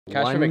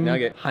Cash for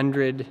McNugget.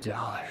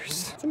 $100.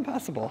 It's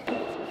impossible.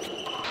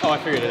 Oh, I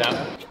figured it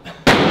out.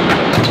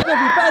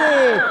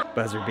 Everybody!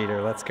 Buzzer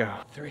beater, let's go.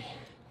 3,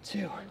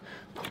 2.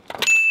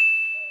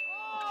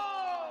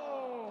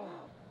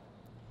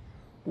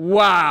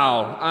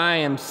 Wow, I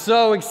am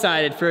so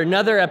excited for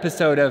another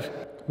episode of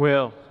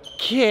Will.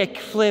 Kick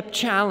Flip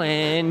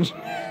Challenge.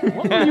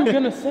 What were you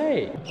gonna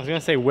say? I was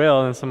gonna say Will,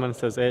 and then someone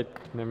says it.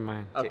 Never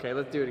mind. Okay,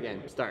 let's do it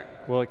again. Start.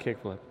 Will it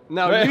kickflip?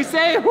 No, you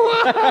say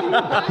what?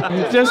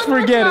 Just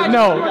forget it.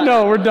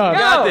 No, we're done.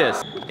 Got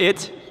this.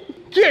 It.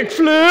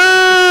 Kickflip!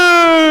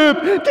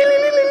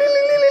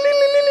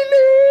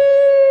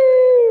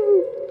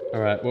 All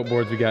right, what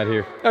boards we got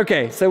here?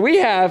 Okay, so we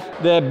have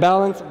the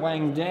balance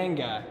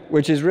wangdanga,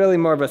 which is really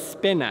more of a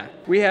spinner.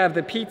 We have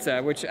the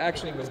pizza, which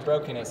actually was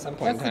broken at some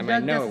point in time. I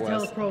know it was.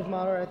 That's the Pros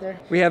model right there.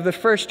 We have the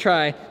first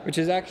try, which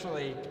is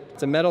actually,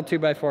 it's a metal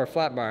 2x4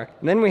 flat bar.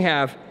 And then we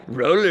have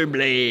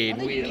rollerblade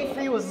wheel.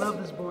 They would love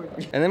this board.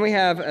 And then we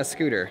have a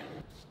scooter.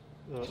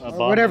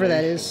 Or whatever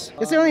that is.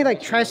 It's the only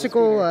like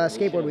tricycle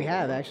skateboard we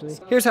have actually.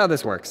 Here's how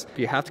this works. If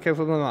you have to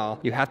kickflip them all,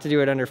 you have to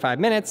do it under 5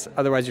 minutes.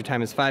 Otherwise your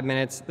time is 5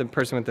 minutes. The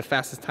person with the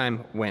fastest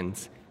time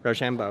wins.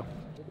 Rochambeau.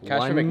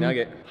 Cash for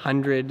McNugget.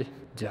 $100.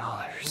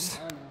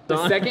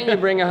 The second you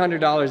bring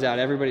 $100 out,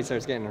 everybody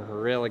starts getting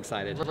real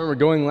excited. Remember,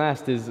 going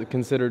last is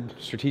considered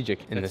strategic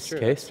in this case.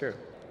 That's true.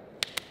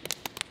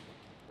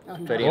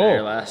 Freddie and I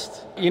are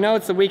last. You know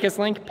it's the weakest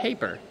link?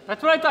 Paper.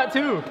 That's what I thought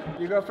too.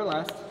 You go for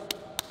last.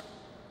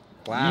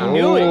 Wow. You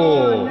knew it.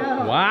 Oh,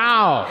 no.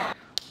 Wow.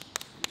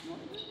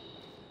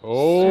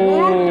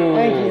 Oh.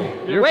 Thank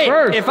you. You're Wait,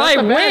 first. if That's I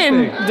a bad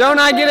win, thing. don't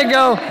I get to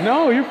go?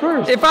 No, you're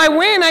first. If I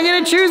win, I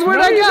get to choose where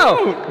I you go.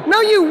 don't.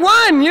 No, you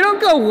won. You don't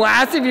go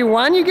last if you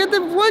won. You get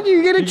the what?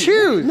 You get to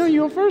choose. No, you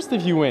go first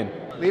if you win.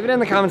 Leave it in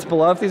the comments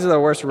below if these are the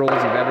worst rules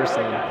you've ever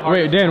seen.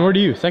 Wait, Dan, where do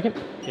you? Second?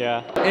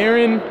 Yeah.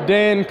 Aaron,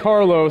 Dan,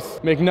 Carlos,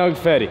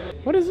 McNugfetti.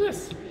 What is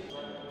this?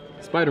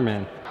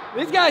 Spider-Man.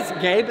 These guys,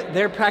 Gabe,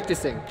 they're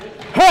practicing.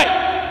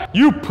 Hey!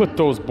 You put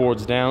those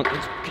boards down.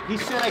 He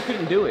said I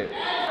couldn't do it.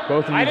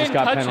 Both of you just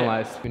got touch it.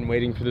 penalized. Been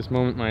waiting for this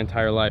moment my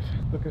entire life.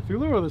 The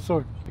Cthulhu or the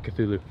sword? The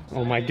Cthulhu.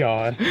 Oh my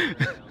god.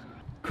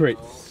 Great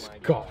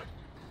Scott.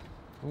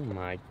 Oh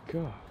my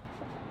god.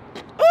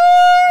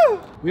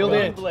 Wheeled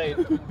in.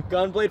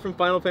 Gunblade from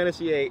Final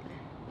Fantasy VIII.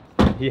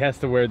 He has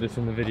to wear this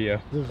in the video.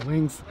 Those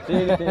wings.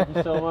 Dude, thank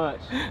you so much.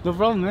 No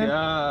problem, man.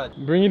 God.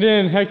 Bring it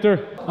in,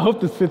 Hector. I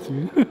hope this fits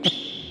me. The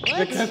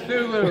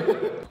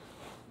Cthulhu.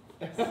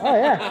 Oh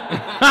yeah.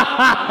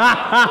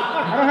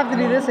 I don't have to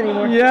do this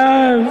anymore.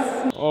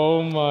 Yes!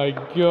 Oh my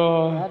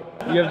god.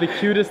 You have the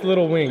cutest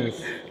little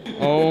wings.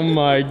 Oh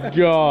my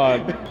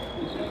god.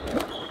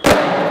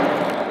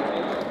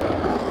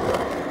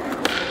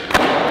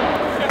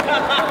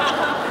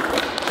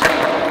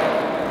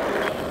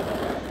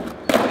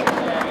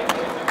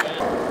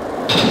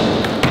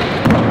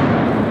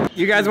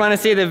 You guys want to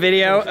see the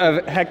video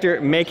of Hector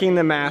making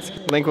the mask?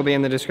 Link will be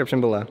in the description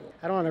below.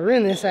 I don't want to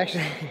ruin this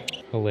actually.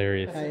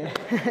 Hilarious. Yeah.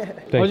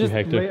 Thank you,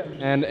 Hector.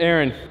 And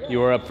Aaron, you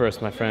are up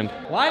first, my friend.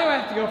 Why do I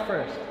have to go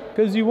first?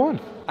 Because you won.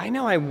 I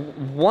know I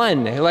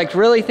won. Like,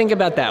 really think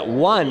about that. I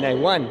won.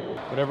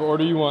 Whatever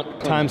order you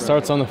want. Time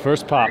starts on the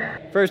first pop.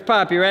 First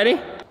pop, you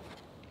ready?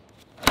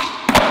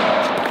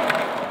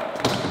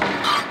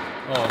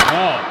 Oh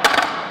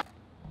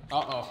no.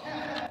 Uh-oh.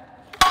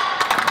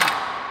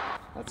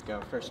 Let's go,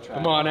 first try.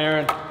 Come on,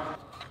 Aaron.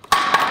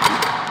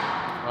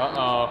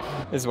 Uh-oh.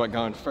 This is what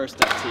going first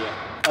does to you.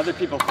 Other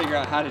people figure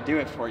out how to do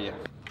it for you.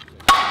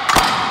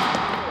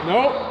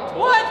 Nope.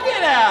 What?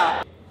 Get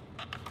out!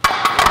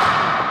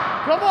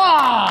 Come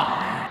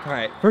on! All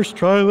right, first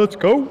try, let's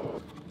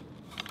go.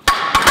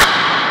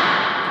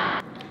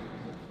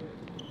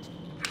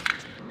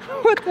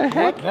 What the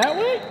heck? That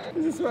way?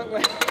 Is this what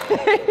way?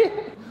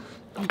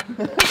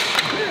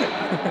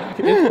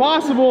 It's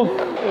possible.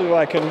 This is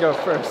why I couldn't go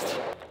first.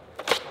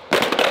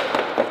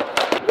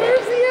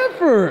 Where's the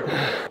effort?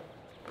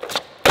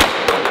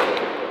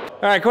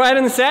 All right, quiet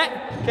in the set.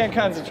 Can't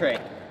concentrate.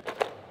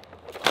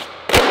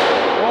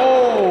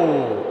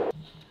 Oh!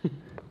 You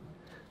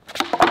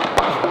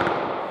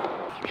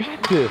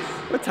got this.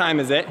 What time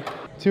is it?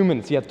 2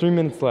 minutes. You have 3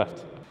 minutes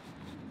left.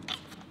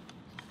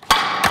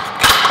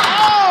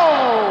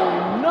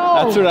 Oh no!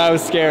 That's what I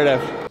was scared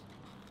of.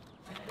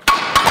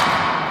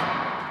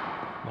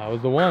 That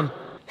was the one.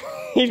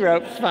 He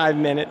wrote 5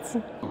 minutes.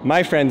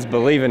 My friends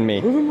believe in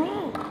me.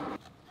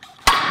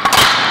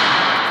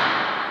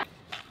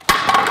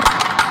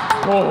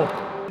 Oh.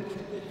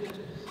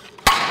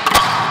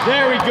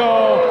 There we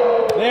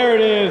go. There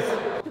it is.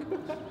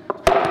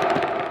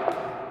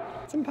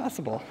 It's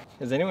impossible.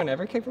 Has anyone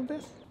ever kickflipped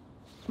this?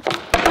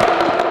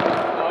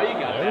 Oh, you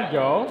got There we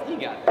go. You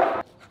got it.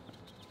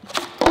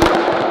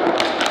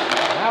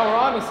 Now we're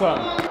on to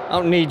something. I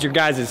don't need your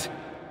guys'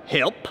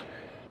 help.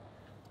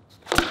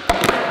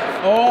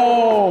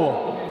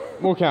 Oh.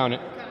 We'll count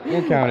it.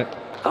 We'll count it.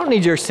 I don't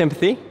need your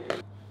sympathy.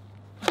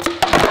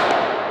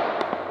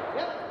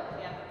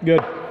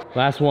 Good.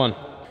 Last one.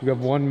 You have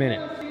 1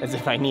 minute. As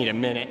if I need a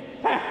minute.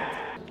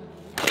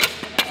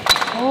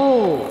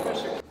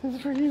 Oh.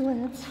 for you,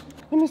 Lance.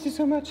 I miss you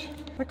so much.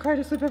 I cry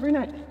to sleep every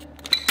night.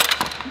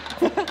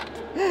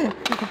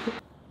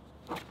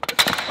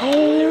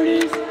 Oh, there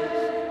it is.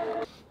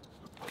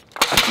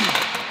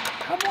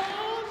 Come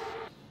on.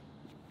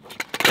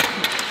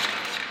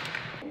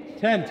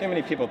 10. Too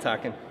many people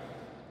talking.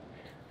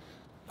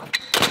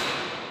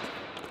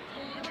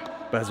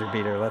 Buzzer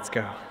beater, let's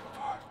go.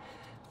 4,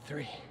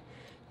 3,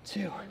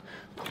 2.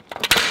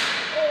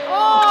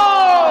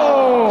 Oh!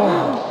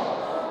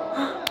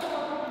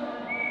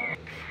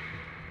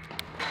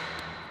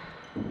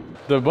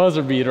 The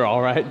buzzer beater,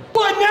 all right.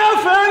 What now,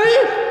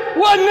 Fatty?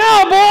 What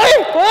now, boy?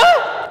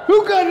 Huh?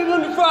 Who got it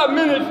under 5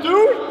 minutes,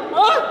 dude?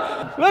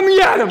 Huh? Let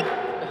me at him.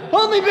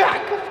 Hold me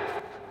back.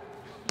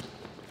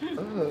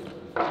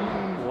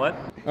 What?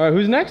 All right,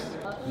 who's next?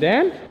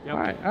 Dan? Yep.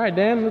 All right,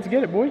 Dan, let's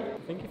get it, boy. I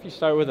think if you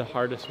start with the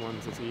hardest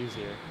ones, it's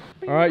easier.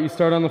 All right, you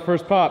start on the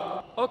first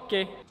pop.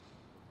 Okay.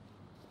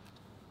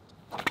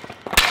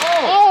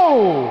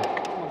 Oh!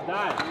 Almost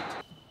died.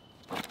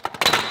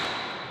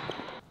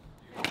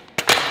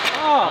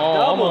 Oh,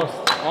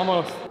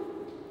 almost.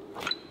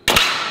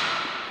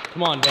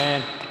 Come on,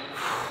 Dan.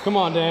 Come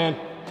on, Dan.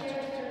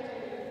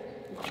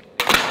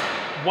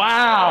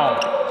 Wow!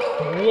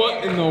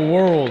 What in the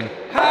world?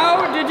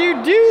 How did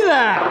you do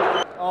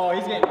that? Oh,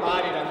 he's getting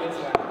bodied on this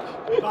one.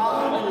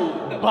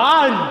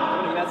 Body.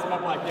 I'm gonna mess him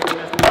up like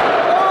this.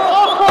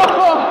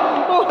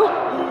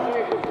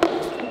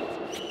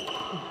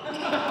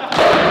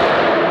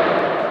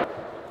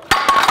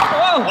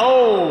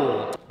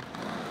 Oh!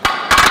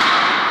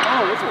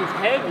 Oh, this one's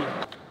heavy.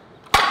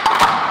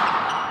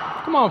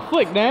 Come on,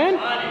 flick, Dan.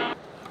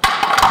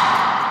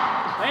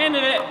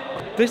 Landed it.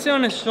 This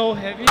one is so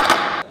heavy.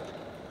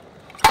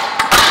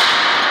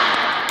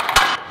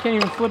 Can't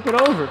even flip it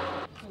over.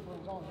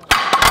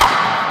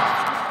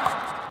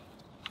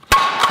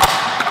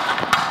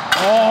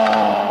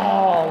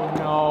 Oh,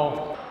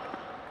 no.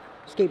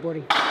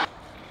 Skateboarding.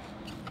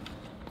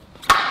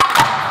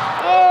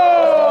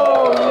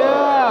 Oh,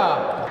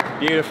 yeah.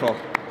 Beautiful.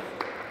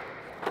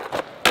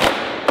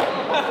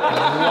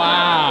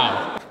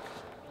 Wow.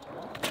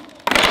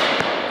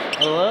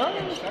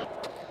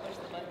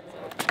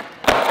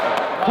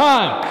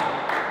 Time.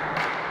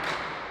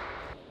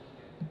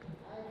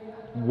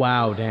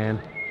 Wow,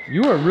 Dan.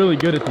 You are really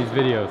good at these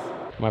videos.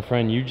 My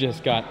friend, you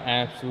just got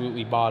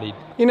absolutely bodied.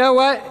 You know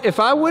what? If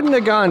I wouldn't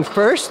have gone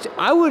first,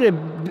 I would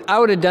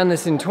have done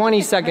this in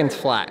 20 seconds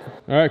flat.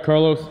 All right,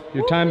 Carlos,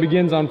 your time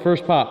begins on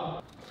first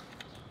pop.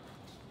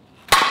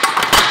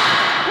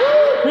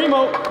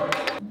 Primo. Oh,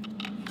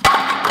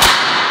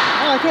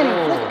 I can't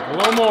even flip it. A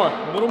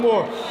little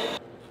more.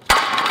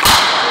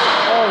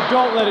 Oh,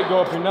 don't let it go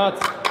up your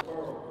nuts.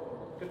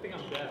 Good thing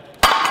I'm deaf.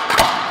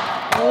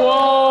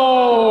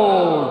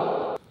 Whoa.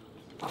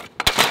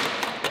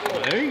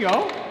 There you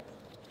go.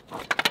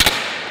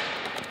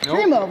 Nope.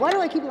 Primo, why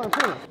do I keep it on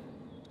Primo?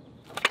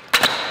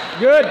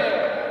 Good.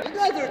 You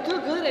guys are too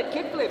good at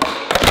kickflips.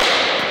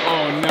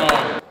 Oh no.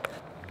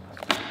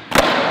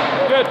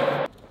 Good.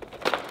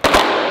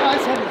 Oh,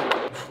 that's heavy.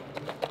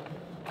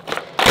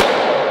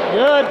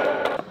 Good.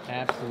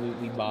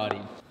 Absolutely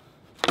bodied.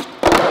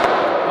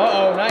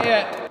 Uh-oh, not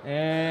yet.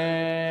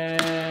 And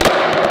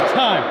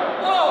time.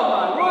 Oh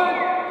my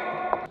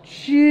word.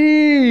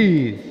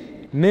 Jeez.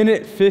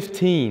 Minute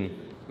 15.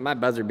 My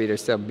buzzer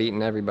beater's still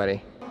beating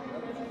everybody.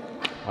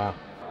 Wow.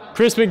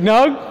 Chris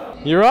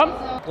McNug, you're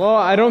up. Well,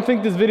 I don't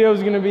think this video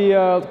is gonna be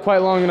quite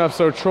long enough,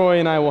 so Troy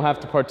and I will have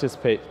to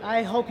participate.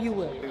 I hope you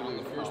will. On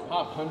the first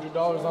pop,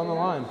 $100 on the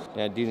line.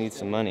 Yeah, I do need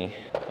some money.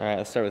 All right,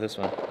 let's start with this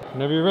one.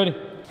 Whenever you're ready.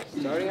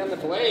 Starting on the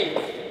blade.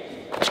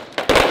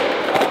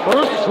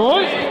 First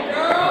choice.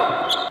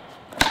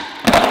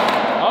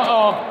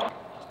 Uh-oh.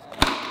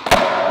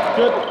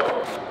 Good.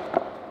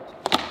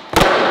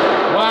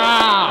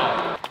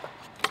 Wow.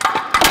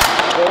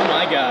 Oh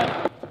my God.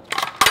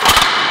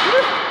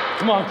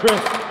 Come on,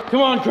 Chris.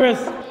 Come on, Chris.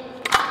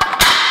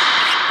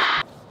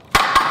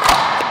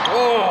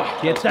 Oh,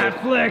 get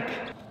that flick.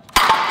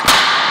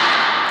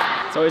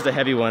 It's always the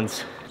heavy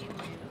ones.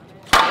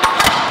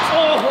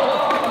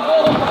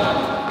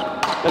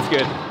 That's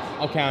good.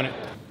 I'll count it.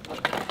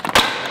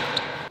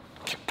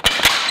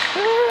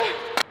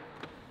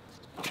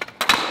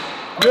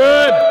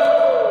 Good.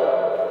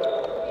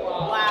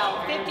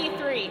 Wow,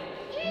 53.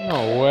 No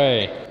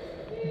way.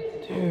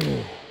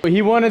 Dude.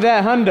 He wanted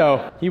that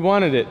hundo. He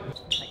wanted it.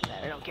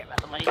 I don't care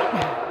about the money.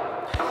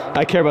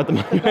 I care about the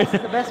money right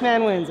The best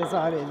man wins, that's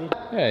all it is. Dude.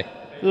 Hey.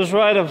 Just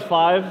right at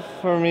 5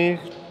 for me.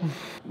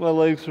 My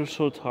legs are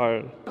so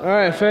tired. All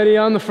right, Fetty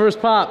on the first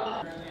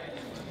pop.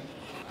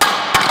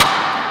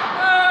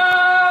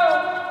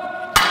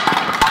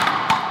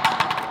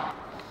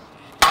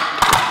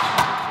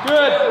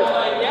 Good.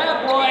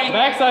 Yeah, boy.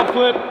 Backside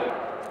flip.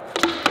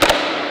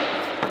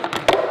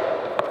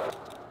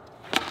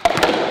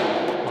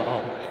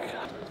 Oh my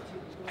God.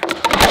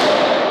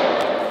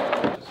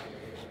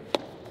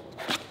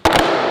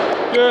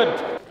 Good.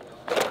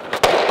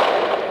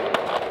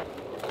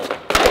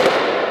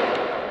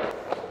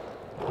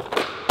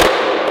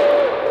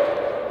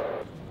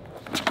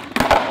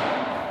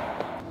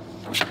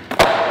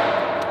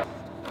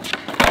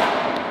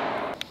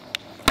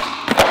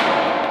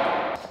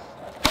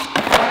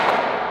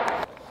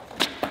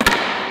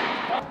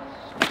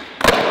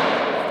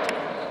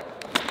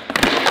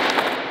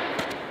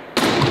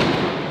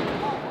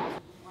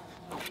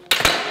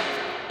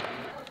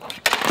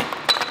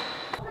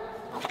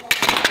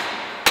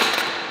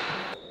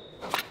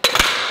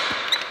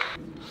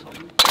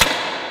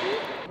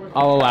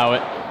 I'll allow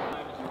it.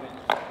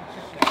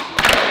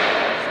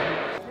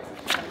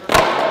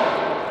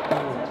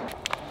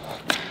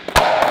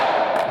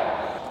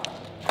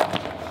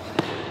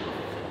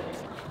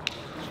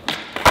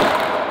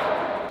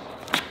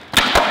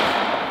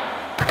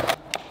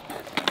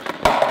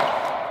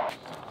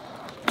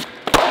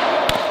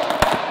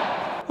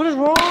 What is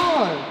wrong?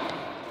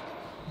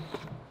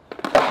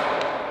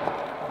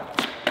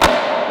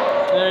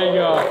 There you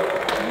go.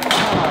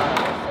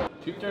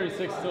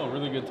 2:36 still a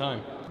really good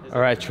time. All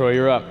right, Troy,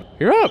 you're up.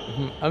 You're up.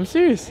 I'm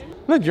serious.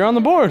 Look, you're on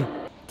the board.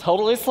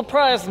 Totally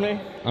surprised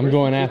me. I'm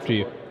going after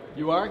you.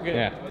 You are good.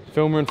 Yeah.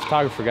 Filmer and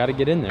photographer, got to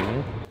get in there,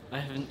 man. I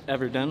haven't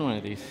ever done one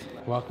of these.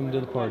 Welcome to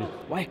the party.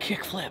 Why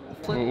kickflip?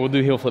 We'll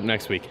do heel flip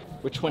next week.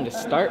 Which one to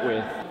start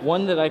with?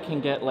 One that I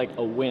can get like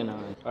a win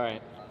on. All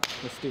right,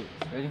 let's do this.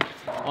 Ready?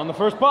 On the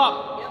first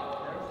pop.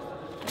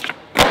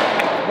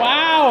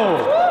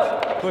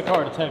 Wow! Click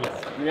hard, it's heavy.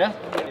 Yeah?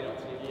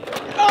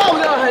 Oh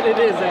God, it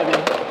is heavy.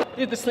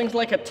 Dude, this thing's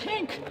like a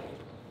tank.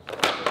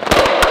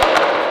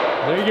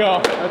 There you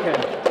go. Okay,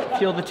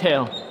 feel the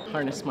tail.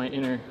 Harness my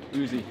inner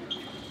Uzi.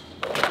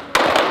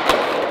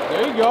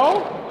 There you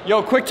go.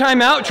 Yo, quick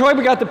time out. Troy,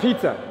 we got the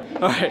pizza.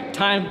 All right,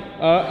 time.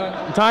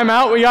 Time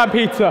out, we got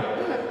pizza.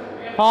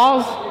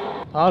 Pause.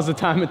 Pause the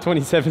time at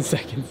 27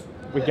 seconds.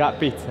 We got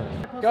pizza.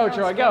 Go,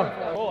 Troy, go.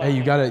 Hey,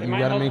 you gotta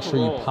make sure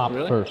you pop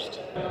first.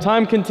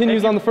 Time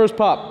continues on the first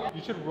pop.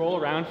 You should roll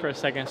around for a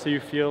second so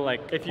you feel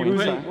like if you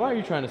Why are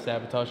you trying to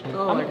sabotage me?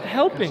 I'm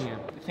helping him.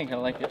 I think I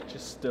like it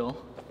just still.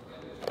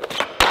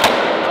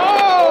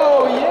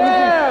 Oh,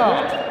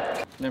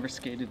 yeah! Never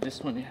skated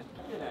this one yet.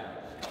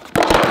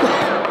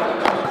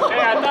 Hey,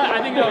 I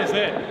think that was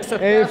it.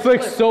 Hey, it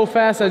flicked so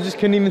fast I just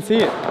couldn't even see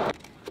it.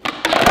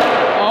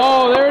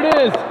 Oh, there it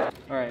is!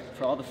 All right,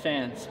 for all the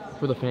fans.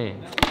 For the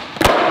fans.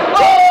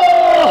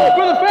 Oh!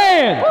 For the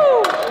fans!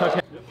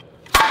 Okay.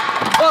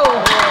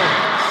 Oh!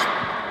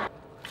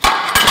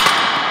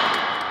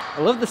 I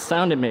love the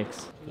sound it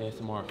makes.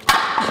 ASMR.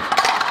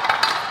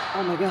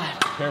 Oh my God.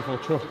 Careful,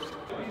 Troy.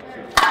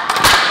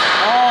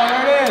 Oh,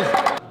 there it is!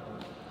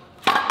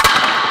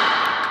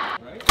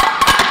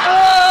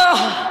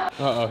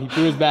 Uh-oh, he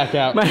threw his back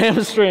out. My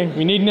hamstring.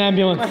 We need an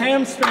ambulance. My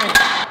hamstring.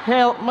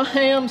 Help, my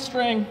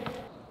hamstring.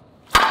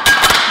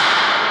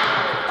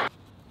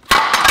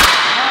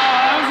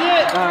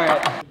 All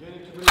right.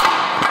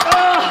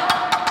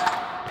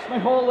 My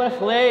whole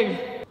left leg.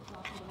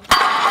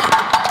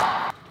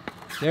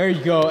 There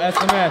you go,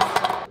 SMS.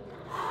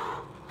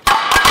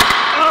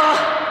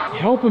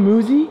 Help him,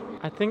 Uzi.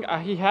 I think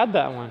he had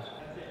that one.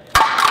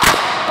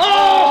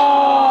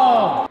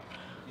 Oh!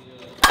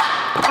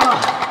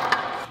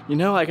 You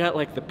know, I got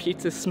like the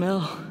pizza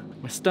smell.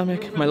 My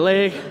stomach, my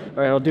leg.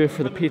 All right, I'll do it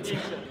for the pizza.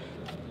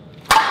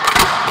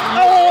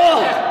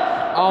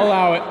 I'll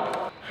allow it.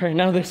 All right,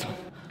 now this one.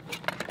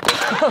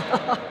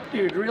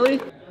 Dude, really?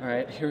 All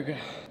right, here we go.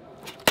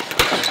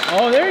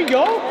 Oh, there you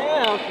go.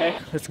 Yeah, okay.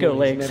 Let's go,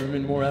 legs. Never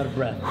been more out of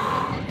breath.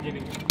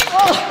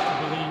 Oh!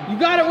 You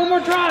got it, one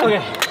more try.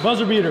 Okay.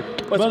 Buzzer beater.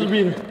 Buzzer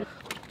beater.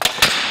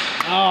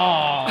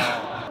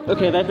 Oh.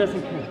 Okay, that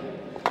doesn't count.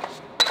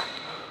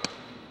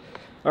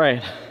 All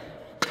right.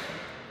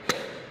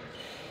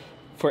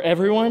 For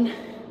everyone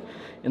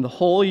in the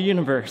whole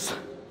universe.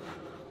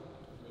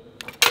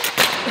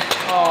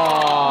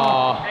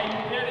 Oh. Hey,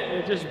 you did it.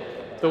 It just,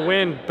 the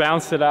wind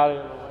bounced it out of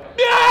the way.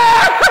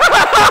 Yeah!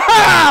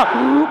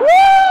 Woo!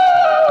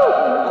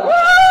 Woo!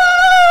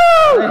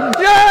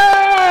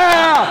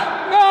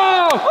 Yeah!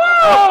 No!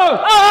 Oh!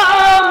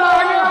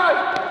 My God!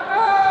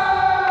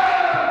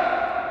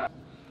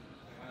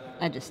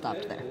 I just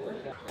stopped there.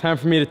 Time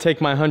for me to take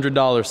my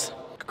 $100.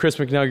 Chris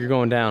McNugg, you're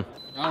going down.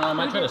 I don't know, I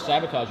might try to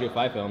sabotage you if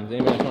I film. Does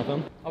anybody else want to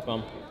film? I'll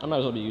film. I might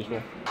as well be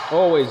useful.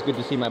 Always good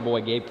to see my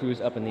boy Gabe Cruz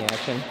up in the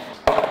action.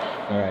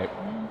 All right.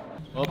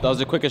 Well, that was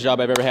the quickest job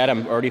I've ever had.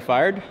 I'm already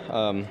fired.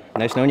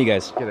 Nice knowing you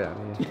guys. Get out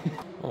of here.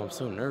 Oh, I'm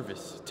so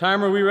nervous.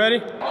 Timer, we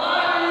ready?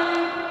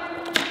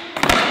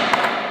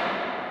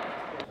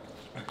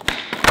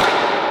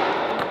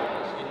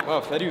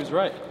 Wow, Fetty was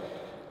right.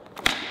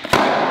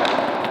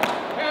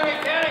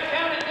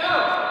 Count it, go!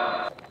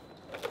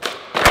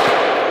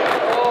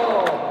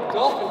 Oh,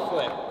 dolphin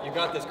flip. You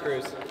got this,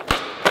 Cruz.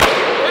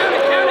 Count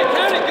it,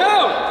 go!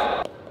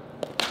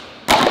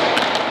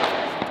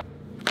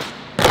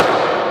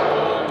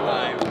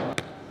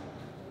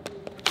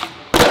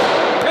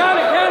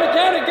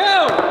 Count it, go!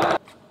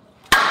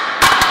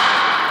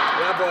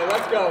 Yeah, boy,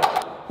 let's go.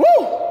 Woo!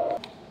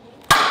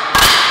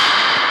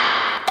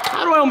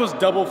 How do I almost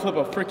double flip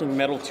a freaking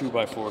metal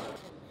 2x4?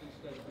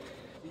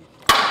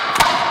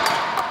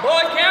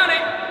 Boy, count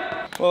it!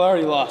 Well, I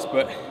already lost,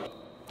 but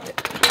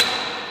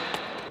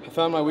I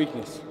found my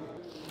weakness.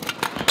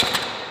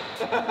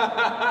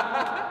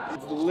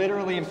 It's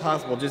literally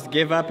impossible. Just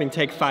give up and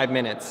take 5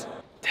 minutes.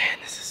 Damn,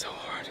 this is so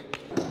hard.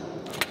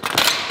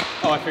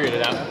 Oh, I figured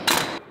it out.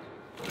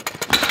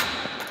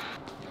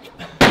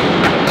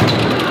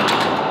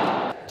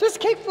 Just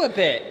kickflip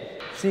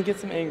it. Just need to get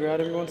some anger out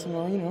every once in a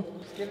while, you know.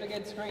 Just give it a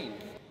good scream.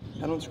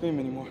 I don't scream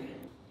anymore.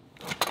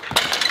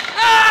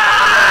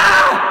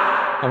 Ah!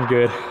 I'm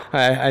good.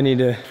 I need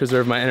to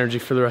preserve my energy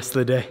for the rest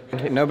of the day.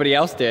 Nobody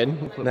else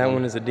did. That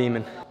one is a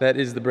demon. That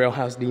is the Braille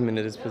House demon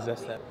that has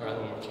possessed that.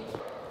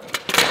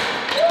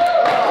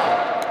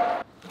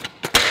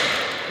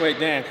 Wait,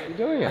 Dan. What are you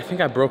doing? I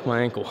think I broke my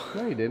ankle.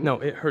 No, you didn't.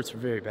 No, it hurts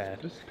very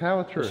bad. Just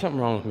power through. There's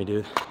something wrong with me,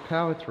 dude.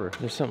 Power through.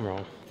 There's something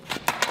wrong.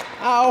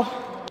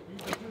 Ow.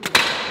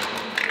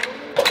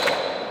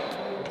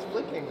 It's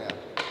flicking now.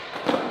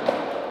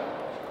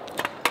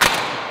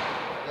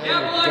 There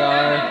you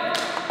go.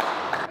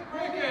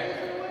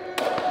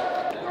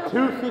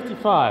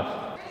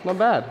 2:55. Not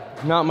bad.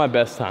 Not my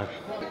best time.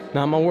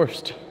 Not my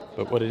worst.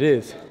 But what it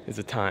is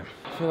a time.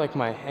 I feel like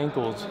my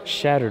ankle's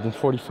shattered in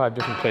 45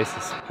 different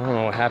places. I don't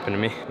know what happened to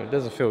me, but it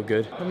doesn't feel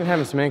good. I've been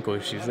having some ankle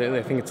issues lately.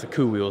 I think it's the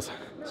Coup Wheels.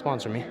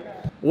 Sponsor me.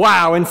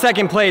 Wow, in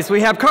second place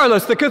we have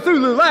Carlos the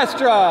Cthulhu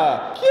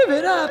Lastra. Give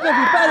it up,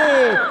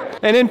 everybody.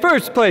 And in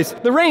first place,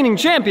 the reigning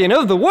champion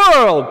of the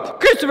world,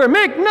 Christopher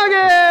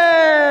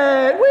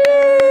McNugget.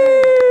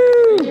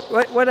 Woo!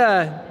 What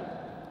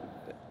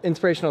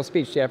inspirational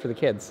speech do you have for the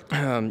kids?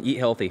 Eat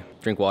healthy,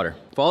 drink water.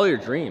 Follow your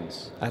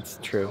dreams. That's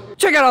true.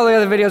 Check out all the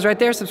other videos right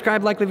there.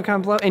 Subscribe, like, leave a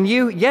comment below. And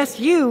you, yes,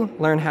 you,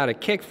 learn how to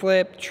kick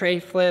flip, tray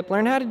flip,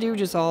 learn how to do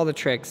just all the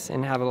tricks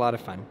and have a lot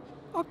of fun.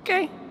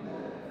 Okay.